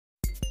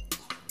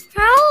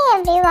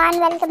everyone,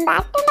 welcome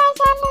back to my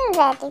channel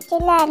Ready to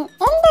Learn.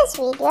 In this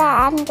video,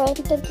 I am going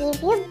to give you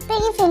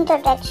brief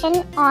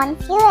introduction on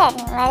few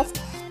animals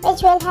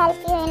which will help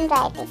you in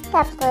writing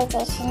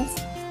compositions.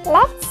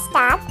 Let's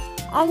start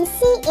and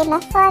see in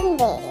a fun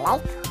way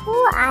like who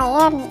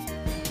I am.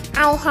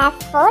 I have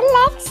 4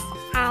 legs.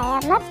 I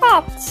am a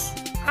pet.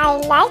 I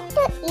like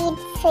to eat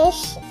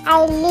fish.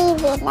 I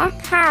live in a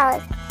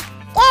house.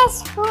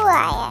 Guess who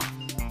I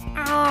am?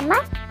 I am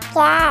a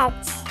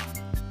cat.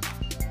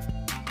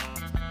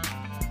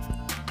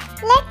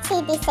 Let's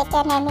see the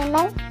second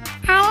animal.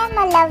 I am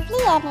a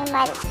lovely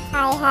animal.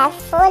 I have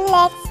 4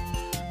 legs.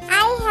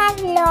 I have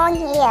long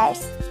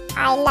ears.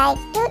 I like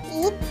to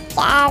eat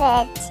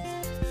carrots.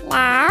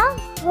 Now,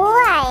 who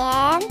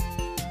I am?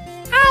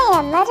 I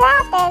am a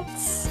rabbit.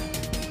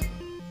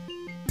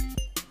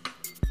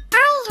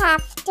 I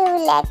have 2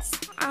 legs.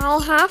 I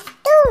have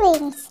 2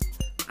 wings.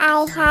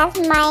 I have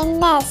my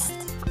nest.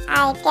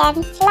 I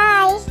can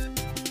fly.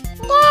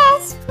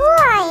 Guess who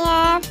I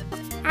am?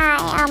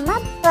 I am a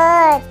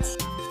bird.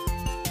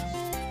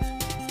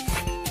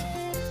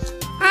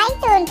 I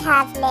don't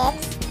have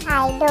legs.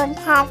 I don't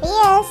have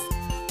ears.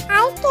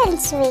 I can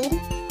swim.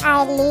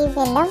 I live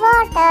in the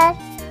water.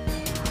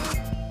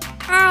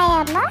 I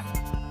am a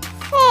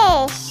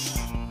fish.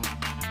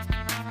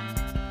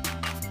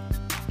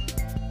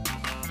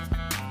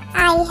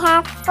 I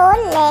have 4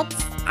 legs.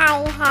 I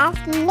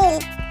have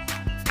milk.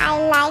 I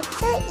like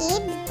to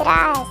eat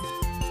grass.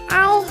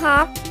 I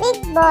have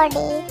big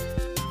body.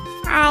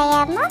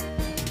 I am a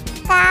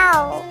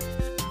cow.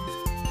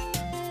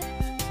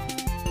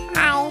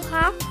 I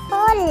have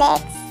 4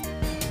 legs.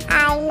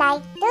 I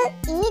like to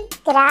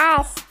eat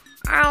grass.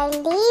 I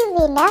live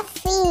in a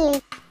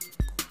field.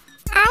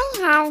 I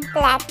have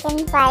black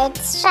and white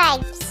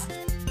stripes.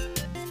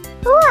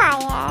 Who I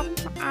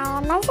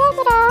am a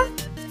zebra.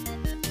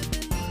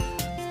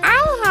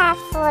 I have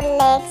 4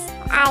 legs.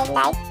 I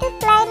like to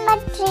climb a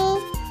tree.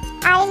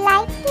 I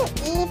like to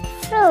eat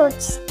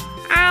fruits.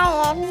 I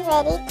am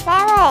very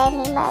clever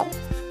animal.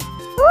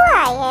 Who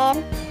I am?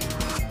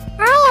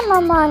 I am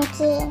a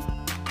monkey.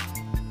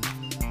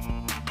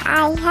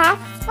 I have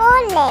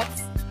 4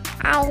 legs.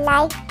 I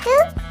like to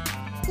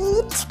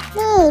eat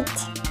meat.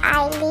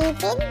 I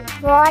live in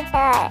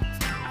water.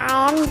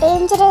 I am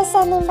dangerous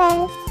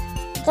animal.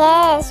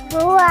 Guess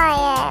who I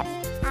am?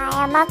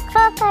 I am a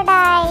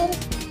crocodile.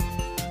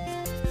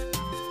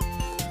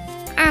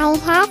 I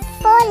have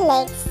 4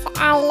 legs.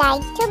 I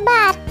like to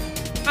bark.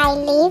 I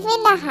live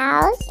in a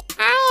house.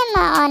 I am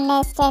an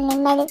honest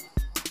animal.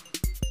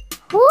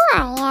 Who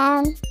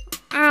I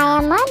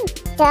am a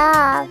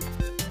dog.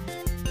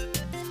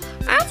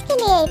 आज के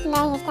लिए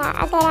इतना ही था।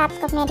 अगर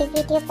आपको मेरी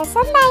video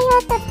पसंद आई हो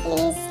तो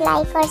प्लीज़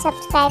लाइक और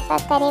सब्सक्राइब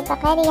करें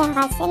बगैर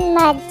यहाँ से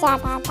मत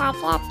जाना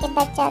ताकि आपके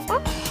बच्चों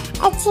तक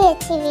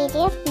अच्छी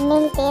वीडियो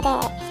मिलती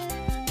रहे।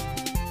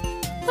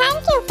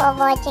 Thank you for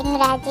watching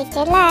ready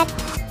to learn.